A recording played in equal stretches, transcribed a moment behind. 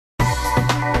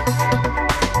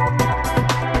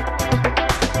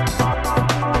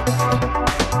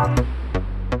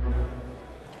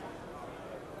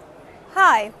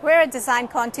Hi, we're at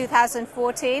DesignCon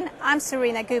 2014. I'm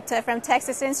Serena Gupta from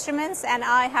Texas Instruments, and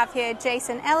I have here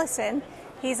Jason Ellison.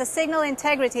 He's a signal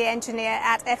integrity engineer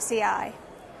at FCI.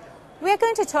 We're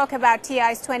going to talk about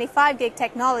TI's 25 gig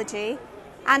technology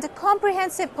and a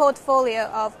comprehensive portfolio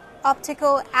of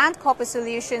optical and copper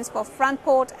solutions for front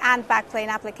port and backplane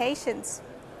applications.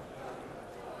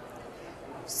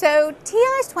 So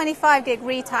TI's 25 gig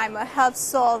retimer helps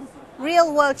solve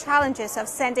real-world challenges of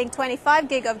sending 25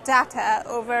 gig of data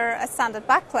over a standard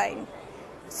backplane.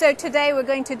 So today we're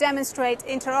going to demonstrate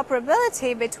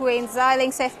interoperability between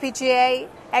Xilinx FPGA,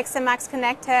 ExaMAX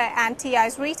connector and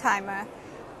TI's retimer.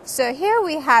 So here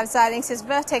we have Xilinx's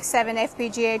Virtex-7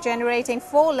 FPGA generating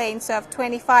 4 lanes of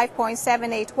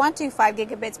 25.78125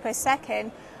 gigabits per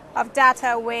second of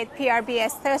data with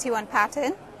PRBS 31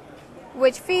 pattern,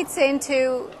 which feeds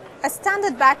into a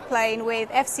standard backplane with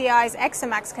FCI's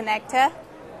ExaMAX connector,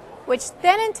 which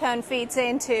then in turn feeds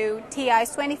into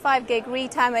TI's 25 gig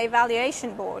retimer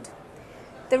evaluation board.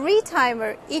 The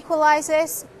retimer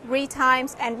equalizes,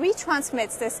 retimes and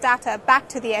retransmits this data back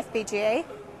to the FPGA,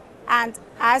 and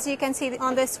as you can see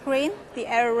on the screen, the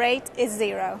error rate is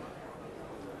 0.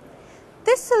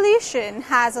 This solution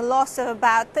has a loss of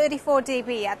about 34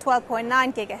 dB at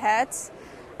 12.9 gigahertz,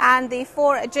 and the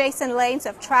 4 adjacent lanes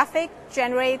of traffic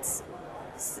generates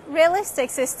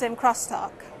realistic system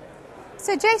crosstalk.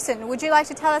 So Jason, would you like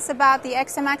to tell us about the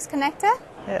ExaMAX connector?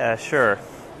 Yeah, sure.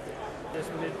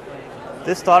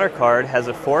 This daughter card has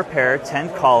a 4-pair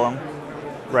 10-column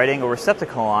writing a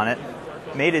receptacle on it,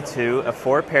 mated to a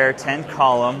 4-pair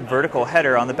 10-column vertical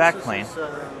header on the backplane.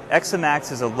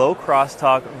 ExaMAX is a low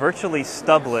crosstalk, virtually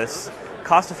stubless,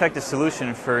 cost-effective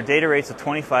solution for data rates of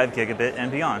 25 gigabit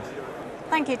and beyond.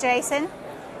 Thank you, Jason.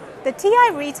 The TI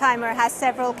retimer has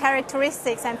several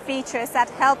characteristics and features that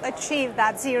help achieve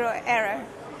that 0 error.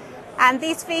 And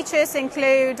these features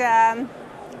include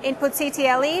input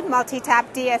CTLE,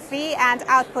 multi-tap DFE, and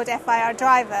output FIR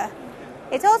driver.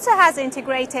 It also has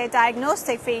integrated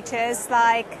diagnostic features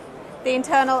like the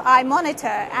internal eye monitor,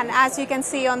 and as you can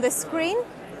see on the screen,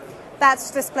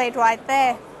 that's displayed right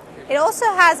there. It also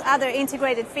has other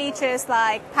integrated features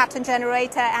like pattern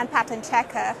generator and pattern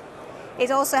checker. It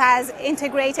also has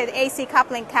integrated AC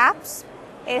coupling caps.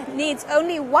 It needs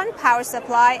only one power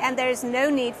supply, and there is no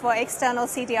need for external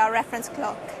CDR reference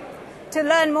clock. To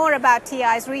learn more about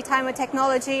TI's retimer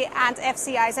technology and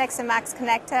FCI's ExaMAX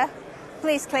connector,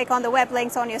 please click on the web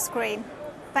links on your screen.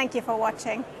 Thank you for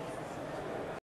watching.